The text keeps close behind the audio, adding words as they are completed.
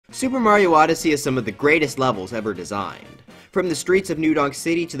Super Mario Odyssey is some of the greatest levels ever designed. From the streets of New Donk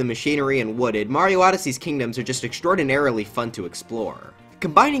City to the machinery and wooded, Mario Odyssey's kingdoms are just extraordinarily fun to explore.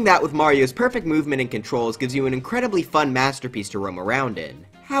 Combining that with Mario's perfect movement and controls gives you an incredibly fun masterpiece to roam around in.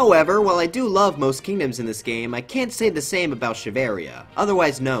 However, while I do love most kingdoms in this game, I can't say the same about Shiveria,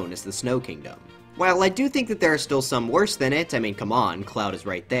 otherwise known as the Snow Kingdom. While I do think that there are still some worse than it, I mean come on, Cloud is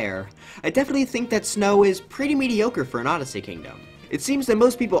right there, I definitely think that Snow is pretty mediocre for an Odyssey kingdom. It seems that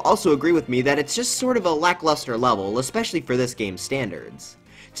most people also agree with me that it's just sort of a lackluster level, especially for this game's standards.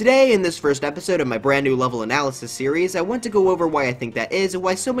 Today, in this first episode of my brand new level analysis series, I want to go over why I think that is and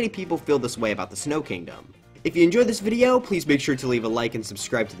why so many people feel this way about the Snow Kingdom. If you enjoyed this video, please make sure to leave a like and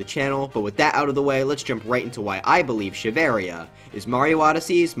subscribe to the channel, but with that out of the way, let's jump right into why I believe Shiveria is Mario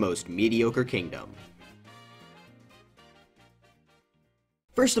Odyssey's most mediocre kingdom.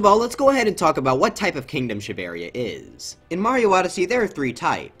 First of all, let's go ahead and talk about what type of kingdom Shiveria is. In Mario Odyssey, there are three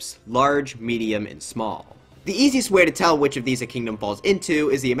types: large, medium, and small. The easiest way to tell which of these a kingdom falls into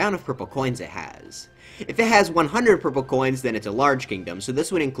is the amount of purple coins it has. If it has 100 purple coins, then it's a large kingdom, so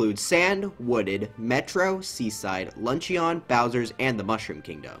this would include Sand, Wooded, Metro, Seaside, Luncheon, Bowser's, and the Mushroom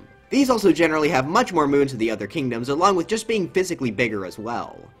Kingdom. These also generally have much more moons than the other kingdoms, along with just being physically bigger as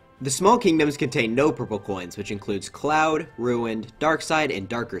well. The small kingdoms contain no purple coins, which includes Cloud, Ruined, Dark Side, and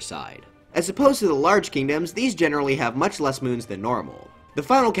Darker Side. As opposed to the large kingdoms, these generally have much less moons than normal. The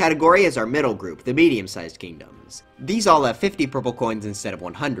final category is our middle group, the medium-sized kingdoms. These all have 50 purple coins instead of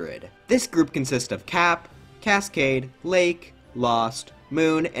 100. This group consists of Cap, Cascade, Lake, Lost,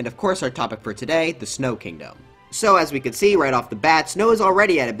 Moon, and of course our topic for today, the Snow Kingdom. So as we can see right off the bat, Snow is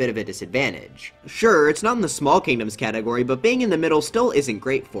already at a bit of a disadvantage. Sure, it's not in the small kingdoms category, but being in the middle still isn't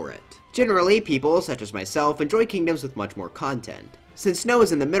great for it. Generally, people, such as myself, enjoy kingdoms with much more content. Since Snow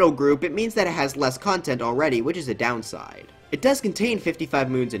is in the middle group, it means that it has less content already, which is a downside. It does contain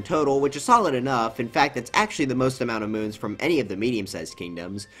 55 moons in total, which is solid enough. In fact, that's actually the most amount of moons from any of the medium-sized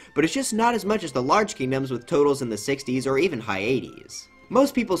kingdoms, but it's just not as much as the large kingdoms with totals in the 60s or even high 80s.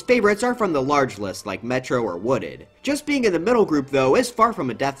 Most people's favorites are from the large list, like Metro or Wooded. Just being in the middle group, though, is far from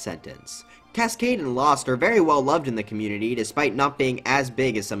a death sentence. Cascade and Lost are very well loved in the community, despite not being as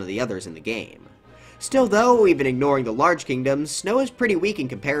big as some of the others in the game. Still though, even ignoring the large kingdoms, Snow is pretty weak in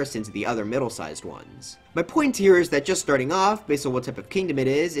comparison to the other middle-sized ones. My point here is that just starting off, based on what type of kingdom it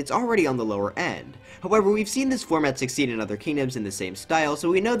is, it's already on the lower end. However, we've seen this format succeed in other kingdoms in the same style,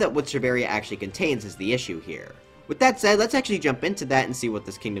 so we know that what Shiveria actually contains is the issue here. With that said, let's actually jump into that and see what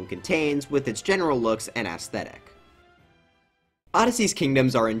this kingdom contains, with its general looks and aesthetic. Odyssey's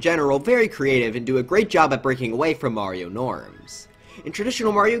kingdoms are in general very creative and do a great job at breaking away from Mario norms. In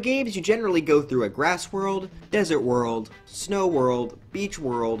traditional Mario games, you generally go through a grass world, desert world, snow world, beach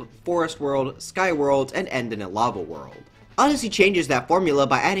world, forest world, sky world, and end in a lava world. Odyssey changes that formula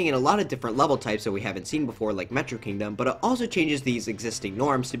by adding in a lot of different level types that we haven't seen before, like Metro Kingdom, but it also changes these existing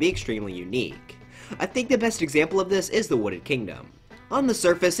norms to be extremely unique. I think the best example of this is the Wooded Kingdom. On the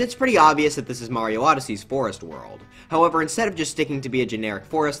surface, it's pretty obvious that this is Mario Odyssey's forest world. However, instead of just sticking to be a generic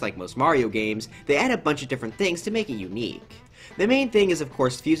forest like most Mario games, they add a bunch of different things to make it unique. The main thing is of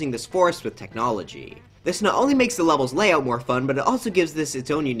course fusing this forest with technology. This not only makes the level's layout more fun, but it also gives this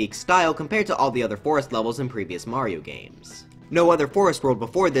its own unique style compared to all the other forest levels in previous Mario games. No other forest world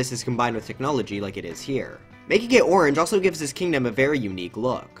before this is combined with technology like it is here. Making it orange also gives this kingdom a very unique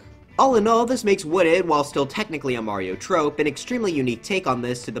look. All in all, this makes Wooded, while still technically a Mario trope, an extremely unique take on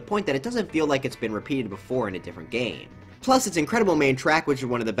this to the point that it doesn't feel like it's been repeated before in a different game. Plus, its incredible main track, which is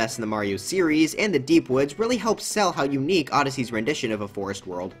one of the best in the Mario series, and the Deep Woods really helps sell how unique Odyssey's rendition of a forest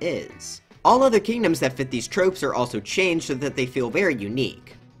world is. All other kingdoms that fit these tropes are also changed so that they feel very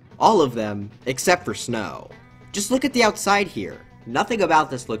unique. All of them, except for Snow. Just look at the outside here. Nothing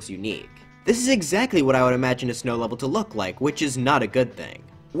about this looks unique. This is exactly what I would imagine a Snow level to look like, which is not a good thing.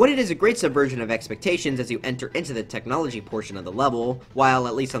 Wooded is a great subversion of expectations as you enter into the technology portion of the level, while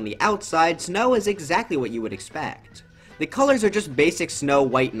at least on the outside, Snow is exactly what you would expect. The colors are just basic snow,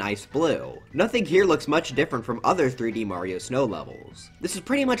 white, and ice blue. Nothing here looks much different from other 3D Mario Snow levels. This is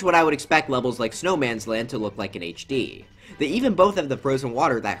pretty much what I would expect levels like Snowman's Land to look like in HD. They even both have the frozen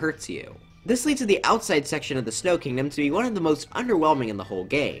water that hurts you. This leads to the outside section of the Snow Kingdom to be one of the most underwhelming in the whole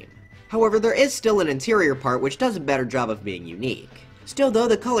game. However, there is still an interior part which does a better job of being unique. Still though,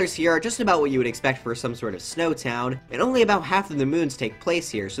 the colors here are just about what you would expect for some sort of snow town, and only about half of the moons take place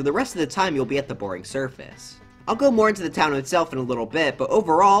here, so the rest of the time you'll be at the boring surface. I'll go more into the town itself in a little bit, but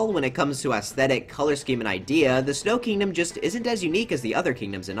overall, when it comes to aesthetic, color scheme, and idea, the Snow Kingdom just isn't as unique as the other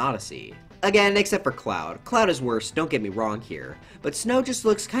kingdoms in Odyssey. Again, except for Cloud. Cloud is worse, don't get me wrong here, but Snow just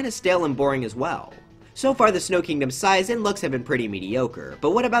looks kinda stale and boring as well. So far the Snow Kingdom's size and looks have been pretty mediocre,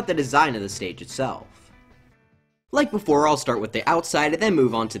 but what about the design of the stage itself? Like before, I'll start with the outside and then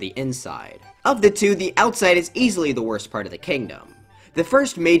move on to the inside. Of the two, the outside is easily the worst part of the kingdom. The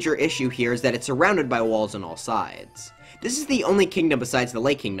first major issue here is that it's surrounded by walls on all sides. This is the only kingdom besides the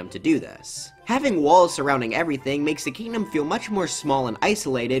Lake Kingdom to do this. Having walls surrounding everything makes the kingdom feel much more small and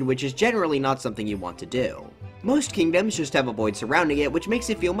isolated, which is generally not something you want to do. Most kingdoms just have a void surrounding it, which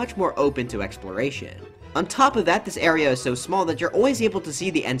makes it feel much more open to exploration. On top of that, this area is so small that you're always able to see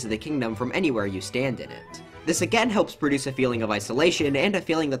the ends of the kingdom from anywhere you stand in it. This again helps produce a feeling of isolation and a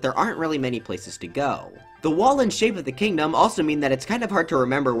feeling that there aren't really many places to go. The wall and shape of the kingdom also mean that it's kind of hard to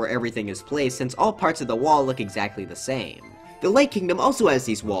remember where everything is placed since all parts of the wall look exactly the same. The Lake Kingdom also has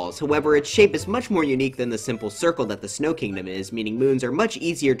these walls, however its shape is much more unique than the simple circle that the Snow Kingdom is, meaning moons are much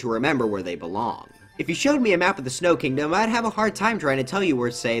easier to remember where they belong. If you showed me a map of the Snow Kingdom, I'd have a hard time trying to tell you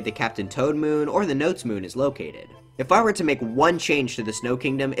where, say, the Captain Toad Moon or the Notes Moon is located. If I were to make one change to the Snow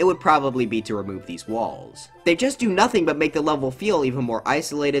Kingdom, it would probably be to remove these walls. They just do nothing but make the level feel even more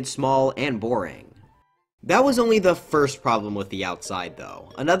isolated, small, and boring. That was only the first problem with the outside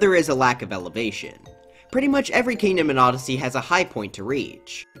though. Another is a lack of elevation. Pretty much every kingdom in Odyssey has a high point to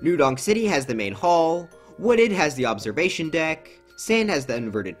reach. New Donk City has the main hall, Wooded has the observation deck, Sand has the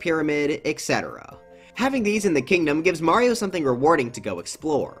inverted pyramid, etc. Having these in the kingdom gives Mario something rewarding to go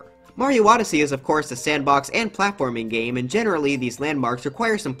explore. Mario Odyssey is of course a sandbox and platforming game, and generally these landmarks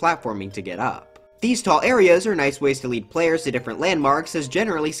require some platforming to get up. These tall areas are nice ways to lead players to different landmarks, as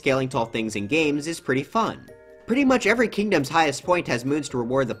generally scaling tall things in games is pretty fun. Pretty much every kingdom's highest point has moons to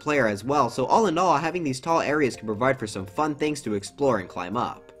reward the player as well, so all in all, having these tall areas can provide for some fun things to explore and climb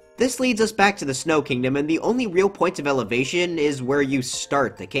up. This leads us back to the Snow Kingdom, and the only real point of elevation is where you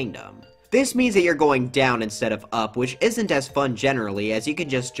start the kingdom. This means that you're going down instead of up, which isn't as fun generally, as you can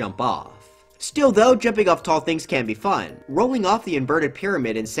just jump off. Still though, jumping off tall things can be fun. Rolling off the inverted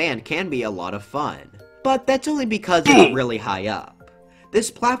pyramid in sand can be a lot of fun. But that's only because it's really high up.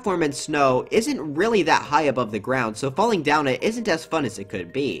 This platform in snow isn't really that high above the ground, so falling down it isn't as fun as it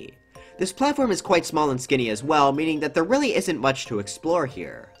could be. This platform is quite small and skinny as well, meaning that there really isn't much to explore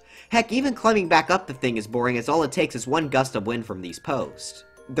here. Heck, even climbing back up the thing is boring, as all it takes is one gust of wind from these posts.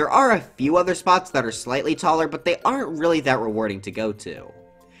 There are a few other spots that are slightly taller, but they aren't really that rewarding to go to.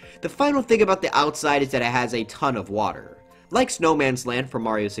 The final thing about the outside is that it has a ton of water. Like Snowman's Land from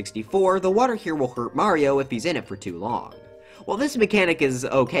Mario 64, the water here will hurt Mario if he's in it for too long. While this mechanic is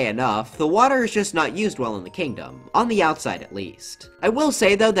okay enough, the water is just not used well in the kingdom, on the outside at least. I will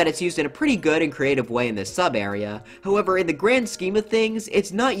say though that it's used in a pretty good and creative way in this sub-area, however in the grand scheme of things,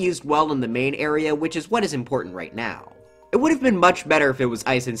 it's not used well in the main area, which is what is important right now. It would have been much better if it was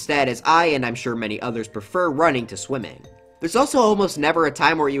ice instead, as I, and I'm sure many others, prefer running to swimming. There's also almost never a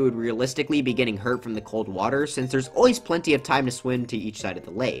time where you would realistically be getting hurt from the cold water, since there's always plenty of time to swim to each side of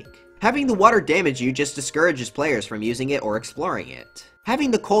the lake. Having the water damage you just discourages players from using it or exploring it.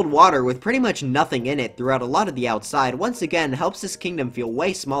 Having the cold water with pretty much nothing in it throughout a lot of the outside once again helps this kingdom feel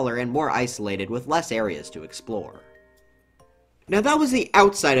way smaller and more isolated with less areas to explore. Now that was the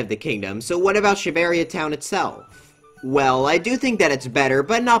outside of the kingdom, so what about Shiveria town itself? Well, I do think that it's better,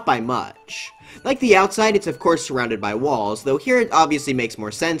 but not by much. Like the outside, it's of course surrounded by walls, though here it obviously makes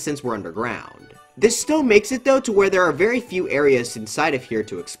more sense since we're underground. This still makes it though to where there are very few areas inside of here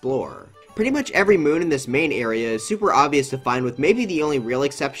to explore. Pretty much every moon in this main area is super obvious to find, with maybe the only real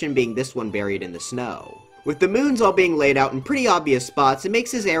exception being this one buried in the snow. With the moons all being laid out in pretty obvious spots, it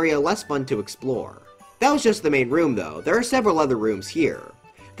makes this area less fun to explore. That was just the main room though, there are several other rooms here.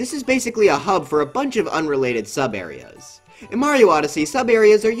 This is basically a hub for a bunch of unrelated sub-areas. In Mario Odyssey,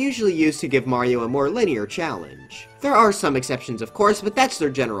 sub-areas are usually used to give Mario a more linear challenge. There are some exceptions of course, but that's their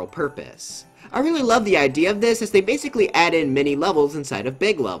general purpose. I really love the idea of this, as they basically add in mini levels inside of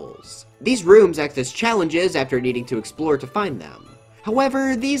big levels. These rooms act as challenges after needing to explore to find them.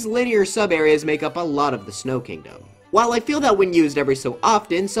 However, these linear sub-areas make up a lot of the Snow Kingdom. While I feel that when used every so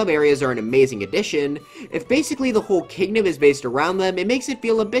often, sub-areas are an amazing addition, if basically the whole kingdom is based around them, it makes it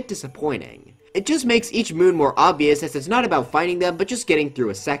feel a bit disappointing. It just makes each moon more obvious, as it's not about finding them but just getting through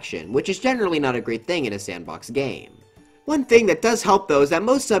a section, which is generally not a great thing in a sandbox game. One thing that does help though is that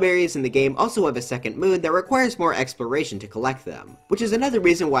most sub-areas in the game also have a second moon that requires more exploration to collect them, which is another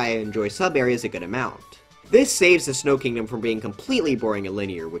reason why I enjoy sub-areas a good amount. This saves the Snow Kingdom from being completely boring and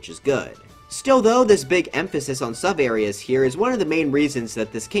linear, which is good. Still though, this big emphasis on sub-areas here is one of the main reasons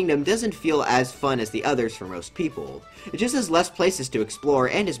that this kingdom doesn't feel as fun as the others for most people. It just has less places to explore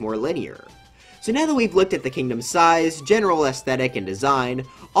and is more linear. So now that we've looked at the kingdom's size, general aesthetic, and design,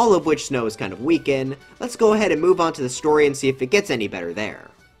 all of which Snow is kind of weak in, let's go ahead and move on to the story and see if it gets any better there.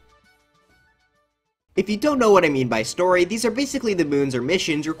 If you don't know what I mean by story, these are basically the moons or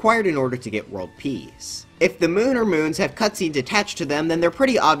missions required in order to get world peace. If the moon or moons have cutscenes attached to them, then they're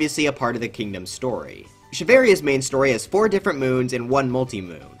pretty obviously a part of the kingdom's story. Shiveria's main story has 4 different moons and 1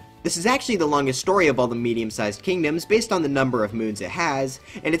 multi-moon. This is actually the longest story of all the medium-sized kingdoms based on the number of moons it has,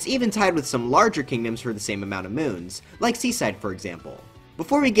 and it's even tied with some larger kingdoms for the same amount of moons, like Seaside for example.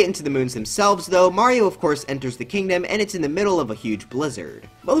 Before we get into the moons themselves though, Mario of course enters the kingdom and it's in the middle of a huge blizzard.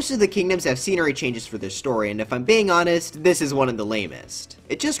 Most of the kingdoms have scenery changes for their story, and if I'm being honest, this is one of the lamest.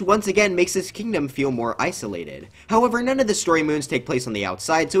 It just once again makes this kingdom feel more isolated. However, none of the story moons take place on the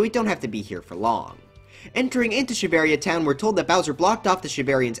outside, so we don't have to be here for long. Entering into Shiveria town, we're told that Bowser blocked off the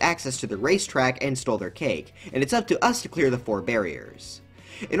Shiverians' access to the racetrack and stole their cake, and it's up to us to clear the 4 barriers.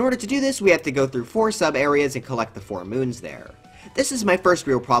 In order to do this, we have to go through 4 sub-areas and collect the 4 moons there. This is my first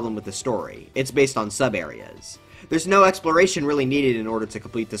real problem with the story. It's based on sub-areas. There's no exploration really needed in order to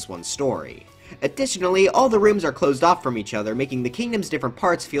complete this one's story. Additionally, all the rooms are closed off from each other, making the kingdom's different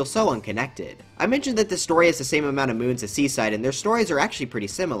parts feel so unconnected. I mentioned that this story has the same amount of moons as Seaside, and their stories are actually pretty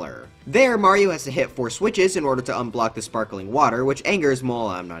similar. There, Mario has to hit 4 switches in order to unblock the sparkling water, which angers Mole,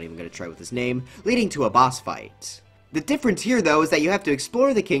 I'm not even going to try with his name, leading to a boss fight. The difference here though is that you have to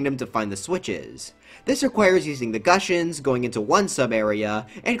explore the kingdom to find the switches. This requires using the Gushins, going into one sub-area,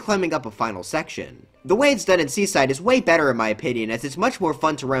 and climbing up a final section. The way it's done in Seaside is way better in my opinion, as it's much more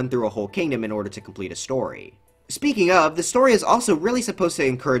fun to run through a whole kingdom in order to complete a story. Speaking of, the story is also really supposed to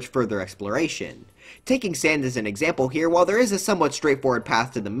encourage further exploration. Taking Sand as an example here, while there is a somewhat straightforward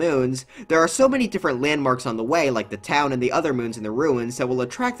path to the moons, there are so many different landmarks on the way, like the town and the other moons in the ruins, that will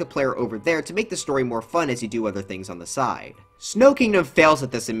attract the player over there to make the story more fun as you do other things on the side. Snow Kingdom fails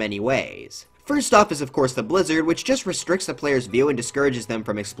at this in many ways. First off is of course the blizzard, which just restricts the player's view and discourages them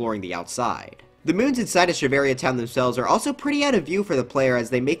from exploring the outside. The moons inside of Shiveria town themselves are also pretty out of view for the player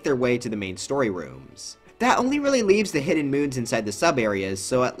as they make their way to the main story rooms. That only really leaves the hidden moons inside the sub-areas,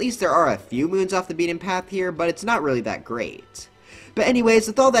 so at least there are a few moons off the beaten path here, but it's not really that great. But anyways,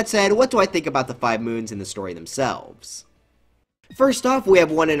 with all that said, what do I think about the 5 moons in the story themselves? First off, we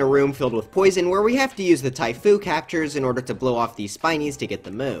have one in a room filled with poison where we have to use the Typhoon captures in order to blow off these spinies to get the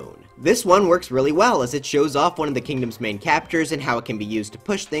moon. This one works really well as it shows off one of the kingdom's main captures and how it can be used to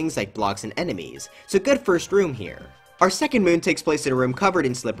push things like blocks and enemies, so good first room here. Our second moon takes place in a room covered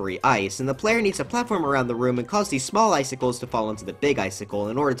in slippery ice, and the player needs to platform around the room and cause these small icicles to fall into the big icicle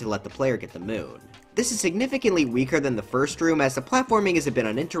in order to let the player get the moon. This is significantly weaker than the first room as the platforming is a bit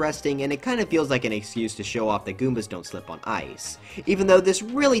uninteresting and it kind of feels like an excuse to show off that Goombas don't slip on ice, even though this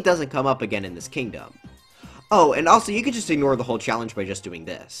really doesn't come up again in this kingdom. Oh, and also you could just ignore the whole challenge by just doing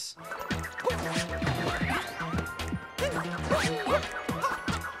this.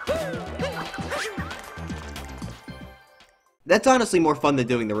 That's honestly more fun than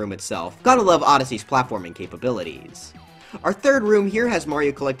doing the room itself. Gotta love Odyssey's platforming capabilities. Our third room here has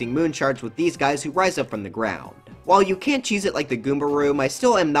Mario collecting moon shards with these guys who rise up from the ground. While you can't cheese it like the Goomba room, I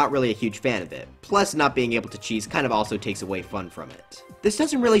still am not really a huge fan of it. Plus, not being able to cheese kind of also takes away fun from it. This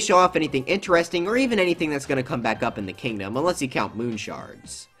doesn't really show off anything interesting or even anything that's gonna come back up in the kingdom, unless you count moon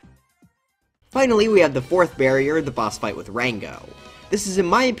shards. Finally, we have the fourth barrier, the boss fight with Rango. This is in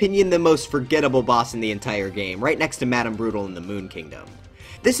my opinion the most forgettable boss in the entire game, right next to Madame Brutal in the Moon Kingdom.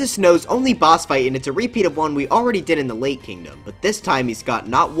 This is Snow's only boss fight and it's a repeat of one we already did in the Lake Kingdom, but this time he's got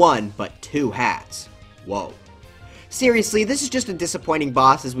not 1, but 2 hats. Whoa. Seriously, this is just a disappointing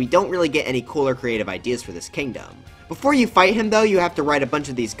boss as we don't really get any cooler creative ideas for this kingdom. Before you fight him though, you have to ride a bunch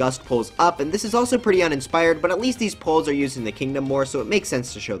of these gust poles up, and this is also pretty uninspired, but at least these poles are used in the kingdom more, so it makes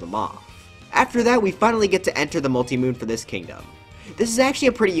sense to show them off. After that, we finally get to enter the multi-moon for this kingdom. This is actually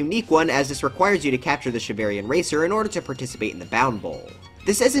a pretty unique one as this requires you to capture the Shiverian Racer in order to participate in the Bound Bowl.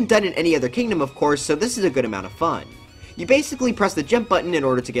 This isn't done in any other kingdom of course, so this is a good amount of fun. You basically press the jump button in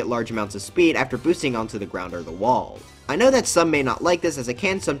order to get large amounts of speed after boosting onto the ground or the wall. I know that some may not like this as it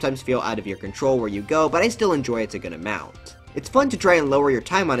can sometimes feel out of your control where you go, but I still enjoy it a good amount. It's fun to try and lower your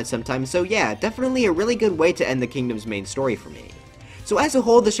time on it sometimes, so yeah, definitely a really good way to end the kingdom's main story for me. So as a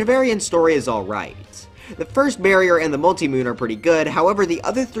whole, the Shiverian story is alright. The first barrier and the multi-moon are pretty good, however the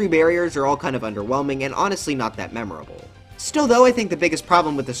other 3 barriers are all kind of underwhelming and honestly not that memorable. Still though, I think the biggest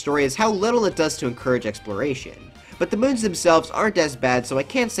problem with the story is how little it does to encourage exploration. But the moons themselves aren't as bad, so I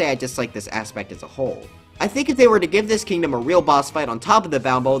can't say I dislike this aspect as a whole. I think if they were to give this kingdom a real boss fight on top of the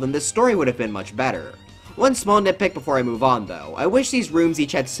Bound Bowl, then this story would have been much better. One small nitpick before I move on though, I wish these rooms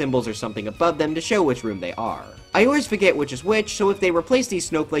each had symbols or something above them to show which room they are. I always forget which is which, so if they replaced these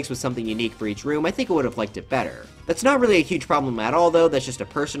snowflakes with something unique for each room, I think I would have liked it better. That's not really a huge problem at all though, that's just a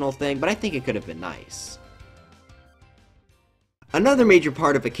personal thing, but I think it could have been nice. Another major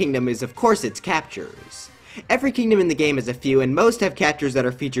part of a kingdom is of course its captures. Every kingdom in the game has a few, and most have captures that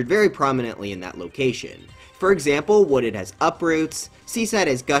are featured very prominently in that location. For example, Wooded has uproots, Seaside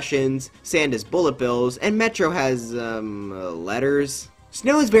has gushions, Sand has bullet bills, and Metro has, letters.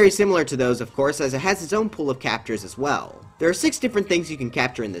 Snow is very similar to those, of course, as it has its own pool of captures as well. There are 6 different things you can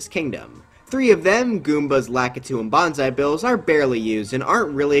capture in this kingdom. 3 of them, Goombas, Lakitu, and Bonsai Bills, are barely used and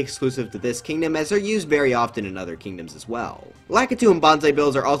aren't really exclusive to this kingdom as they're used very often in other kingdoms as well. Lakitu and Bonsai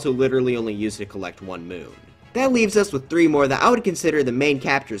Bills are also literally only used to collect 1 moon. That leaves us with 3 more that I would consider the main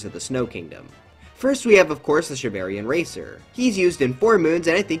captures of the Snow Kingdom. First we have of course the Shiverian Racer. He's used in 4 moons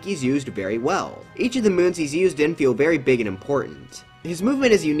and I think he's used very well. Each of the moons he's used in feel very big and important. His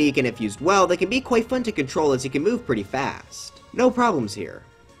movement is unique and if used well they can be quite fun to control as he can move pretty fast. No problems here.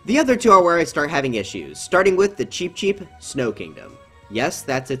 The other 2 are where I start having issues, starting with the Cheep Snow Kingdom. Yes,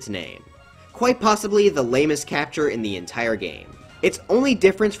 that's its name. Quite possibly the lamest capture in the entire game. Its only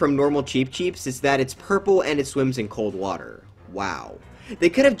difference from normal Cheeps is that it's purple and it swims in cold water. Wow. They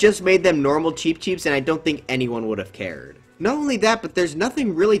could have just made them normal Cheeps and I don't think anyone would have cared. Not only that, but there's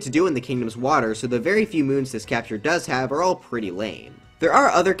nothing really to do in the kingdom's water, so the very few moons this capture does have are all pretty lame. There are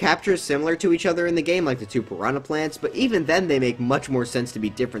other captures similar to each other in the game, like the 2 piranha plants, but even then they make much more sense to be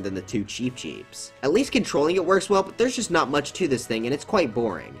different than the 2 Cheeps. At least controlling it works well, but there's just not much to this thing and it's quite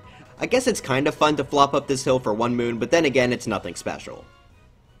boring. I guess it's kinda fun to flop up this hill for 1 moon, but then again it's nothing special.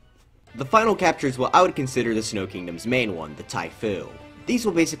 The final capture is what I would consider the Snow Kingdom's main one, the Typhoon. These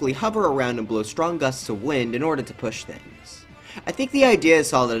will basically hover around and blow strong gusts of wind in order to push things. I think the idea is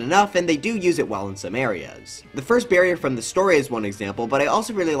solid enough and they do use it well in some areas. The first barrier from the story is one example, but I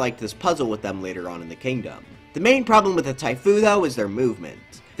also really liked this puzzle with them later on in the kingdom. The main problem with the Typhoon though is their movement.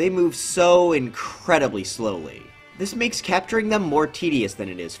 They move so incredibly slowly. This makes capturing them more tedious than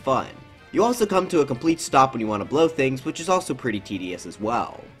it is fun. You also come to a complete stop when you want to blow things, which is also pretty tedious as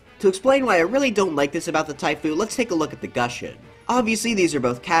well. To explain why I really don't like this about the Typhoon, let's take a look at the Gushion. Obviously these are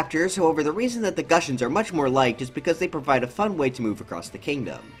both captures, however the reason that the Gushions are much more liked is because they provide a fun way to move across the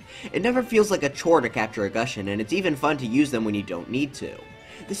kingdom. It never feels like a chore to capture a Gushion, and it's even fun to use them when you don't need to.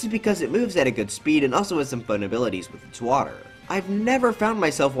 This is because it moves at a good speed and also has some fun abilities with its water. I've never found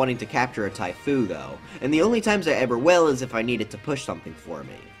myself wanting to capture a Typhoon though, and the only times I ever will is if I need it to push something for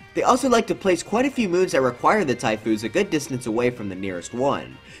me. They also like to place quite a few moons that require the Typhoons a good distance away from the nearest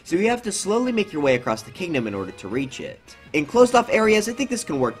one, so you have to slowly make your way across the kingdom in order to reach it. In closed off areas, I think this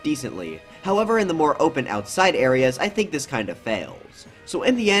can work decently, however in the more open outside areas, I think this kind of fails. So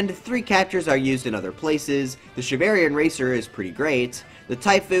in the end, 3 captures are used in other places, the Shiverian Racer is pretty great, the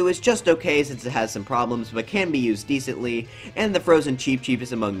Typhoon is just okay since it has some problems but can be used decently, and the Frozen Cheep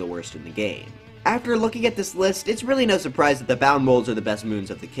is among the worst in the game. After looking at this list, it's really no surprise that the Bound Molds are the best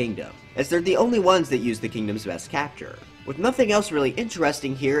moons of the kingdom, as they're the only ones that use the kingdom's best capture. With nothing else really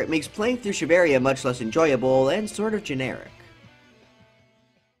interesting here, it makes playing through Shiveria much less enjoyable and sort of generic.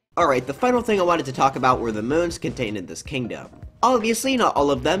 Alright, the final thing I wanted to talk about were the moons contained in this kingdom. Obviously not all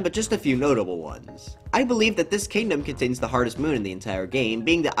of them, but just a few notable ones. I believe that this kingdom contains the hardest moon in the entire game,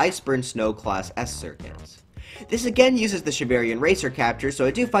 being the Iceburn Snow Class S circuit. This again uses the Shiverian Racer capture, so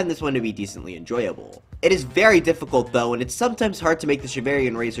I do find this one to be decently enjoyable. It is very difficult though, and it's sometimes hard to make the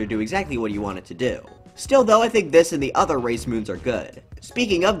Shiverian Racer do exactly what you want it to do. Still though, I think this and the other race moons are good.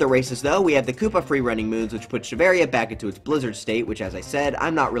 Speaking of the races though, we have the Koopa free running moons which put Shiveria back into its blizzard state, which as I said,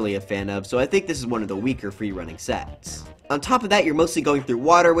 I'm not really a fan of, so I think this is one of the weaker free running sets. On top of that, you're mostly going through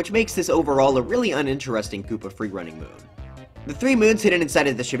water, which makes this overall a really uninteresting Koopa free running moon. The 3 moons hidden inside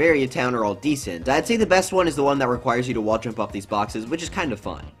of the Shiveria town are all decent. I'd say the best one is the one that requires you to wall jump off these boxes, which is kind of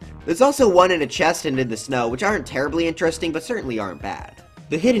fun. There's also one in a chest and in the snow, which aren't terribly interesting, but certainly aren't bad.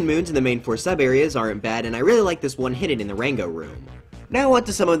 The hidden moons in the main 4 sub-areas aren't bad, and I really like this one hidden in the Rango room. Now on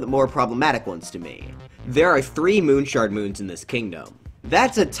to some of the more problematic ones to me. There are 3 Moonshard moons in this kingdom.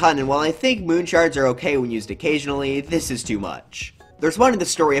 That's a ton, and while I think Moonshards are okay when used occasionally, this is too much. There's one in the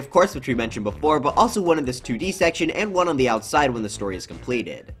story, of course, which we mentioned before, but also one in this 2D section and one on the outside when the story is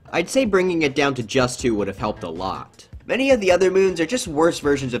completed. I'd say bringing it down to just 2 would have helped a lot. Many of the other moons are just worse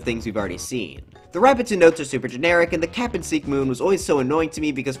versions of things we've already seen. The Rabbits and Notes are super generic, and the Cap and Seek moon was always so annoying to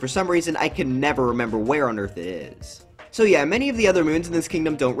me because for some reason I can never remember where on Earth it is. So yeah, many of the other moons in this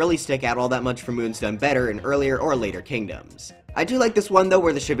kingdom don't really stick out all that much for moons done better in earlier or later kingdoms. I do like this one though,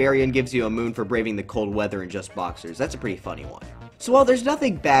 where the Shiverian gives you a moon for braving the cold weather in just boxers. That's a pretty funny one. So while there's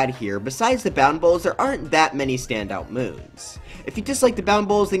nothing bad here, besides the Bound Bowls, there aren't that many standout moons. If you dislike the Bound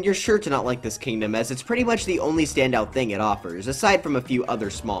Bowls, then you're sure to not like this kingdom, as it's pretty much the only standout thing it offers, aside from a few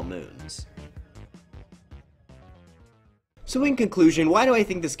other small moons. So in conclusion, why do I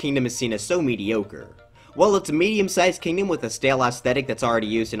think this kingdom is seen as so mediocre? Well, it's a medium-sized kingdom with a stale aesthetic that's already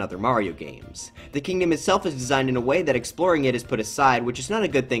used in other Mario games. The kingdom itself is designed in a way that exploring it is put aside, which is not a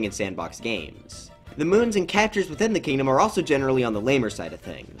good thing in sandbox games. The moons and captures within the kingdom are also generally on the lamer side of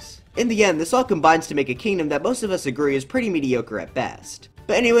things. In the end, this all combines to make a kingdom that most of us agree is pretty mediocre at best.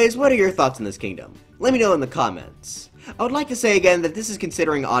 But anyways, what are your thoughts on this kingdom? Let me know in the comments. I would like to say again that this is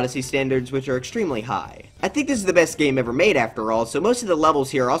considering Odyssey standards, which are extremely high. I think this is the best game ever made after all, so most of the levels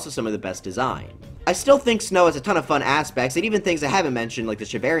here are also some of the best design. I still think Snow has a ton of fun aspects, and even things I haven't mentioned like the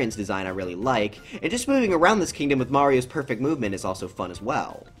Shiverian's design I really like, and just moving around this kingdom with Mario's perfect movement is also fun as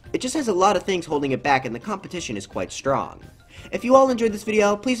well. It just has a lot of things holding it back, and the competition is quite strong. If you all enjoyed this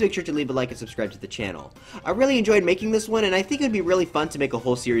video, please make sure to leave a like and subscribe to the channel. I really enjoyed making this one, and I think it would be really fun to make a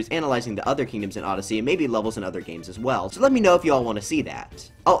whole series analyzing the other kingdoms in Odyssey and maybe levels in other games as well, so let me know if you all want to see that.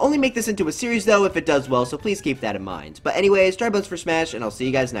 I'll only make this into a series though if it does well, so please keep that in mind. But anyways, try buttons for Smash, and I'll see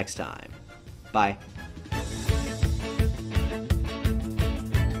you guys next time. Bye.